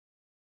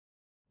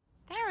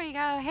There we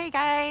go. Hey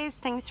guys,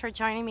 thanks for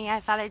joining me. I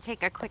thought I'd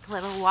take a quick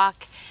little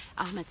walk.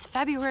 It's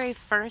February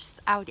 1st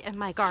out in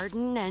my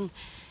garden and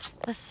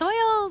the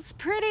soil's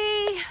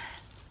pretty,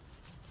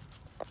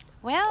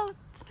 well,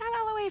 it's not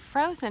all the way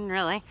frozen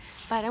really,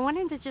 but I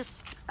wanted to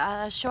just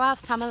show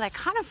off some of the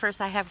conifers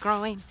I have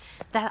growing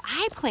that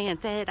I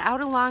planted out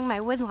along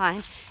my wood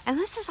line. And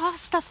this is all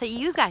stuff that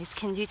you guys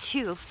can do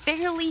too,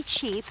 fairly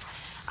cheap,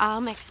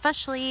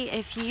 especially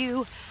if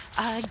you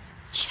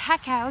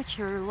check out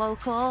your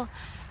local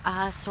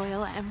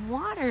soil and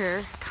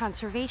water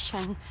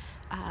conservation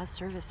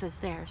services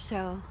there.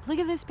 So look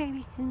at this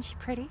baby, isn't she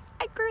pretty?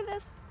 I grew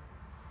this.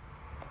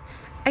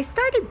 I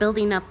started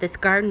building up this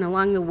garden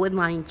along the wood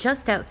line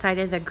just outside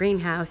of the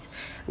greenhouse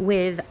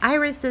with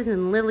irises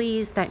and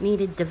lilies that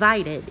needed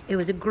divided. It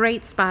was a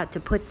great spot to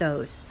put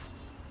those.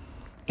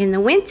 In the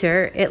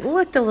winter, it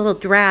looked a little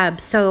drab,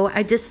 so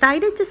I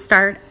decided to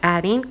start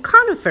adding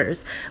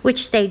conifers,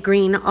 which stay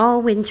green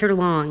all winter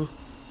long.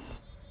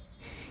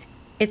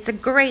 It's a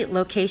great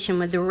location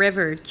with the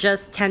river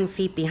just 10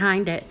 feet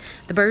behind it.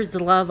 The birds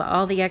love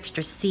all the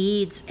extra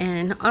seeds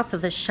and also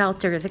the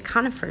shelter the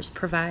conifers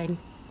provide.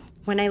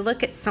 When I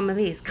look at some of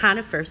these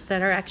conifers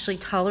that are actually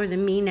taller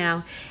than me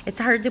now, it's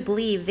hard to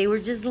believe they were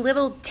just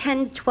little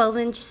 10 to 12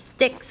 inch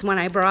sticks when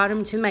I brought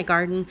them to my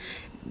garden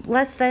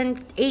less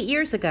than 8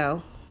 years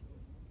ago.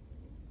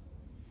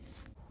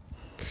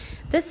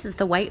 This is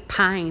the white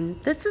pine.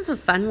 This is a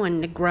fun one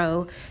to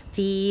grow.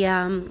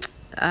 The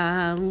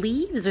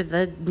leaves or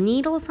the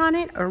needles on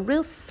it are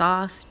real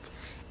soft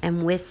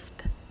and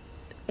wisp.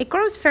 It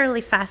grows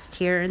fairly fast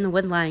here in the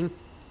woodline.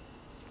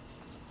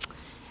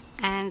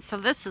 And so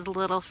this is a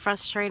little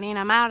frustrating.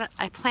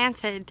 I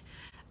planted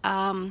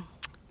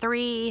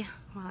three,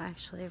 well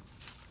actually,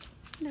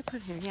 what did I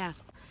put here? Yeah.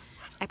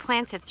 I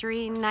planted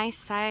 3 nice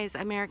size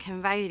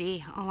American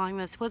Vitae along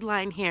this wood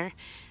line here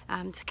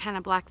to kind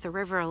of block the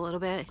river a little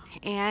bit.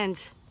 And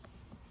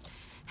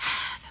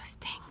those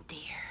dang deer.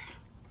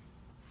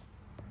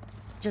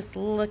 Just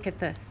look at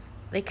this.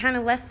 They kind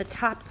of left the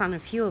tops on a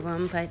few of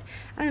them, but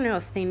I don't know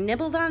if they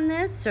nibbled on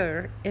this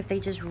or if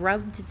they just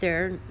rubbed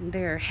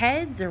their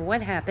heads or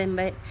what happened,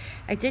 but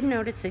I did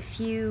notice a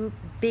few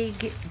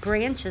big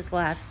branches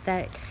left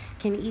that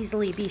can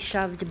easily be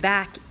shoved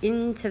back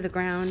into the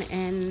ground,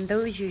 and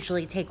those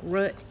usually take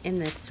root in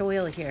the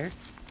soil here.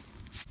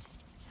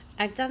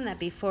 I've done that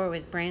before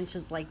with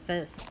branches like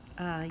this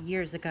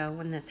years ago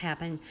when this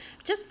happened.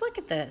 Just look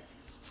at this.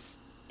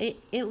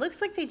 It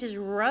looks like they just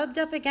rubbed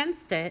up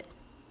against it.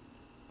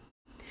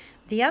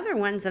 The other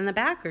ones in the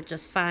back are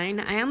just fine.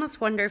 I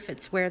almost wonder if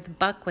it's where the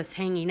buck was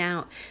hanging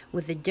out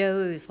with the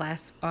does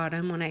last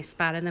autumn when I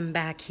spotted them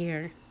back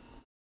here.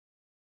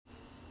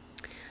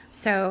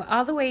 So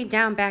all the way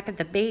down back at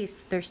the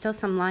base, there's still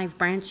some live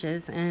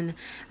branches, and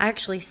I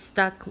actually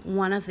stuck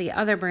one of the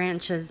other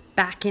branches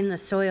back in the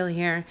soil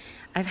here.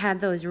 I've had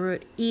those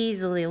root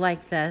easily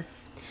like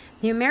this.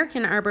 The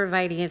American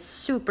Arborvitae is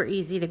super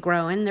easy to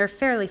grow, and they're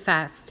fairly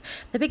fast.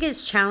 The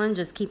biggest challenge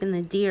is keeping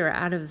the deer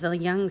out of the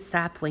young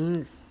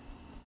saplings.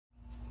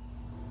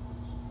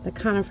 The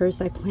conifers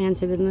I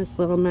planted in this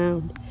little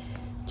mound.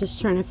 Just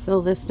trying to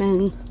fill this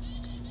in.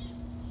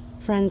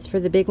 Friends for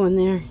the big one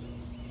there.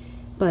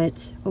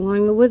 But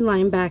along the wood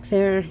line back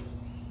there, I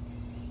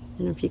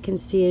don't know if you can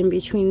see in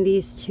between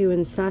these two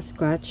and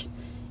Sasquatch,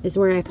 is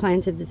where I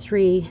planted the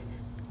 3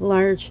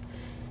 large,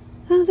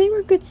 they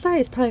were good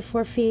size, probably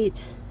 4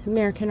 feet,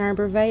 American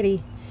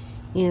Arborvitae.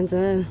 And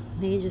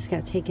they just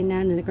got taken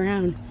down to the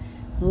ground.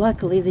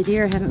 Luckily the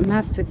deer haven't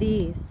messed with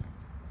these.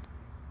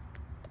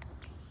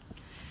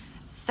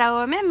 So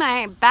I'm in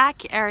my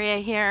back area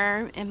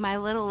here, in my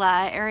little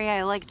area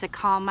I like to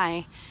call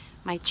my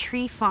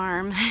tree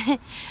farm.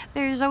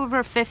 There's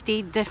over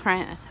 50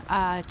 different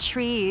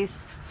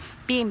trees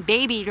being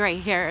babied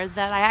right here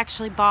that I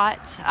actually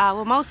bought.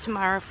 Well, most of them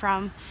are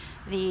from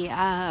the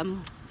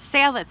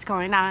sale that's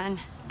going on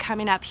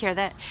coming up here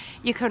that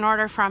you can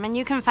order from, and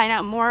you can find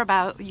out more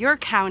about your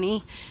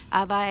county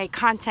by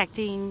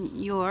contacting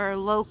your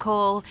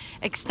local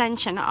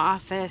extension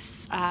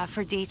office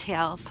for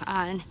details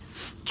on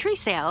tree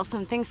sales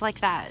and things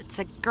like that. It's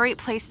a great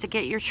place to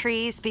get your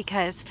trees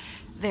because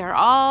they're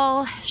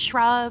all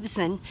shrubs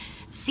and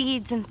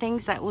seeds and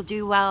things that will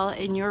do well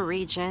in your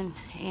region.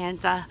 And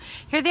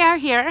here they are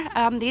here.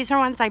 These are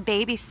ones I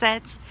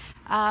babysit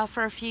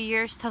for a few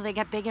years till they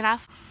get big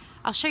enough.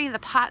 I'll show you the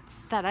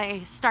pots that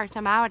I start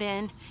them out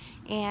in,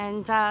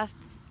 and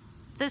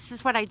this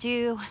is what I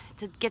do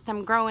to get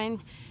them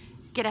growing,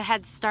 get a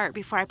head start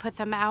before I put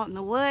them out in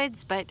the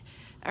woods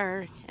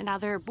or in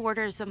other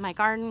borders of my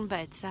garden.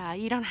 But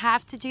you don't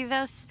have to do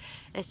this.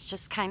 It's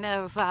just kind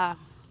of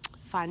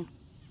fun.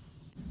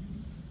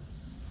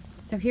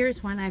 So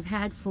here's one I've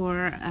had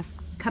for a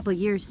couple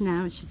years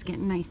now. It's just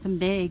getting nice and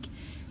big,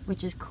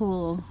 which is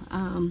cool.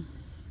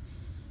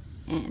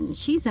 And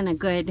she's in a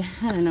good,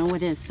 I don't know,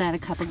 what is that, a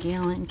couple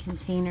gallon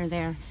container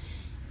there.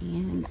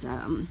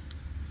 And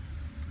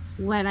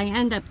what I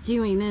end up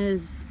doing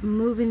is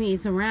moving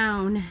these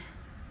around,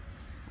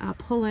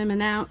 pulling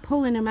them out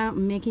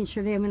and making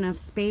sure they have enough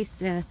space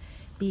to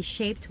be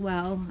shaped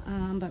well.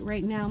 But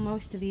right now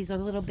most of these are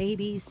little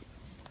babies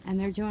and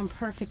they're doing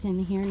perfect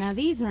in here. Now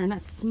these are in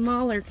a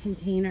smaller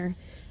container.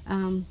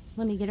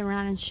 Let me get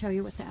around and show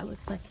you what that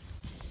looks like.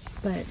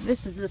 But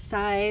this is the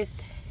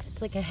size.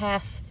 It's like a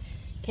half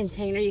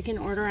container. You can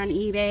order on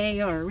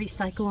eBay or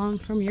recycle them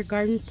from your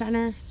garden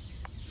center.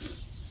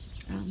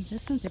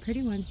 This one's a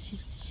pretty one.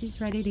 She's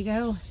ready to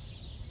go.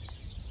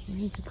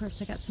 And of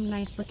course I got some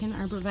nice looking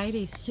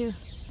arborvitaes too.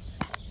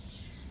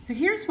 So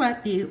here's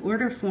what the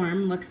order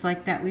form looks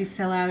like that we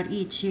fill out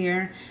each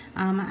year.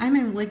 I'm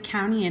in Wood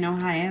County in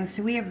Ohio,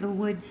 so we have the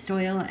Wood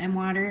Soil and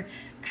Water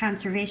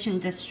Conservation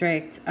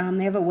District.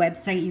 They have a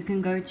website you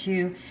can go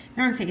to.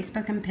 They're on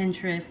Facebook and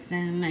Pinterest,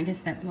 and I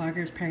guess that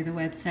blogger is probably the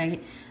website.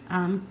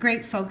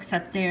 Great folks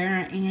up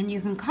there, and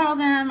you can call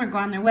them or go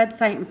on their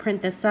website and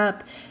print this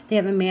up. They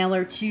have a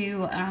mailer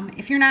too.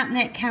 If you're not in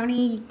that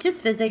county,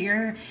 just visit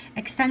your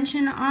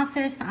extension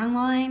office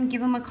online,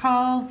 give them a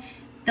call.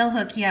 They'll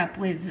hook you up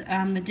with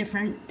the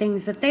different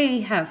things that they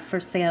have for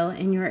sale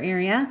in your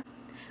area.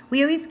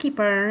 We always keep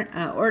our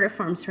order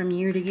forms from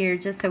year to year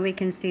just so we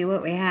can see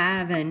what we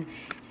have and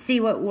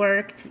see what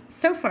worked.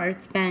 So far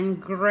it's been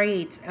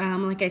great.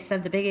 Like I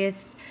said, the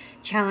biggest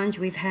challenge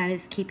we've had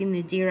is keeping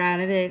the deer out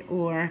of it,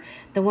 or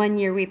the one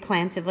year we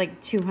planted like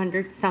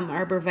 200 some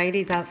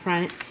arborvitaes out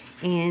front,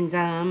 and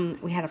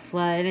we had a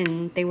flood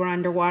and they were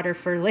underwater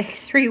for like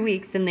 3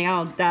 weeks and they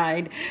all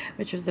died,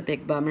 which was a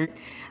big bummer.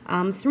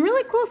 Some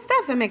really cool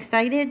stuff. I'm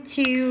excited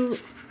to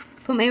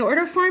put my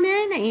order form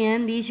in,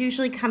 and these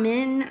usually come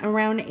in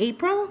around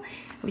April.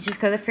 We just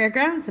go to the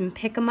fairgrounds and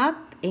pick them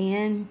up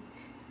and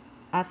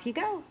off you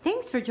go.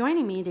 Thanks for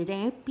joining me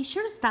today. Be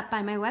sure to stop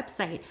by my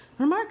website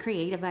for more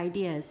creative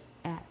ideas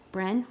at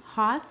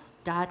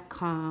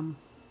brenhaas.com.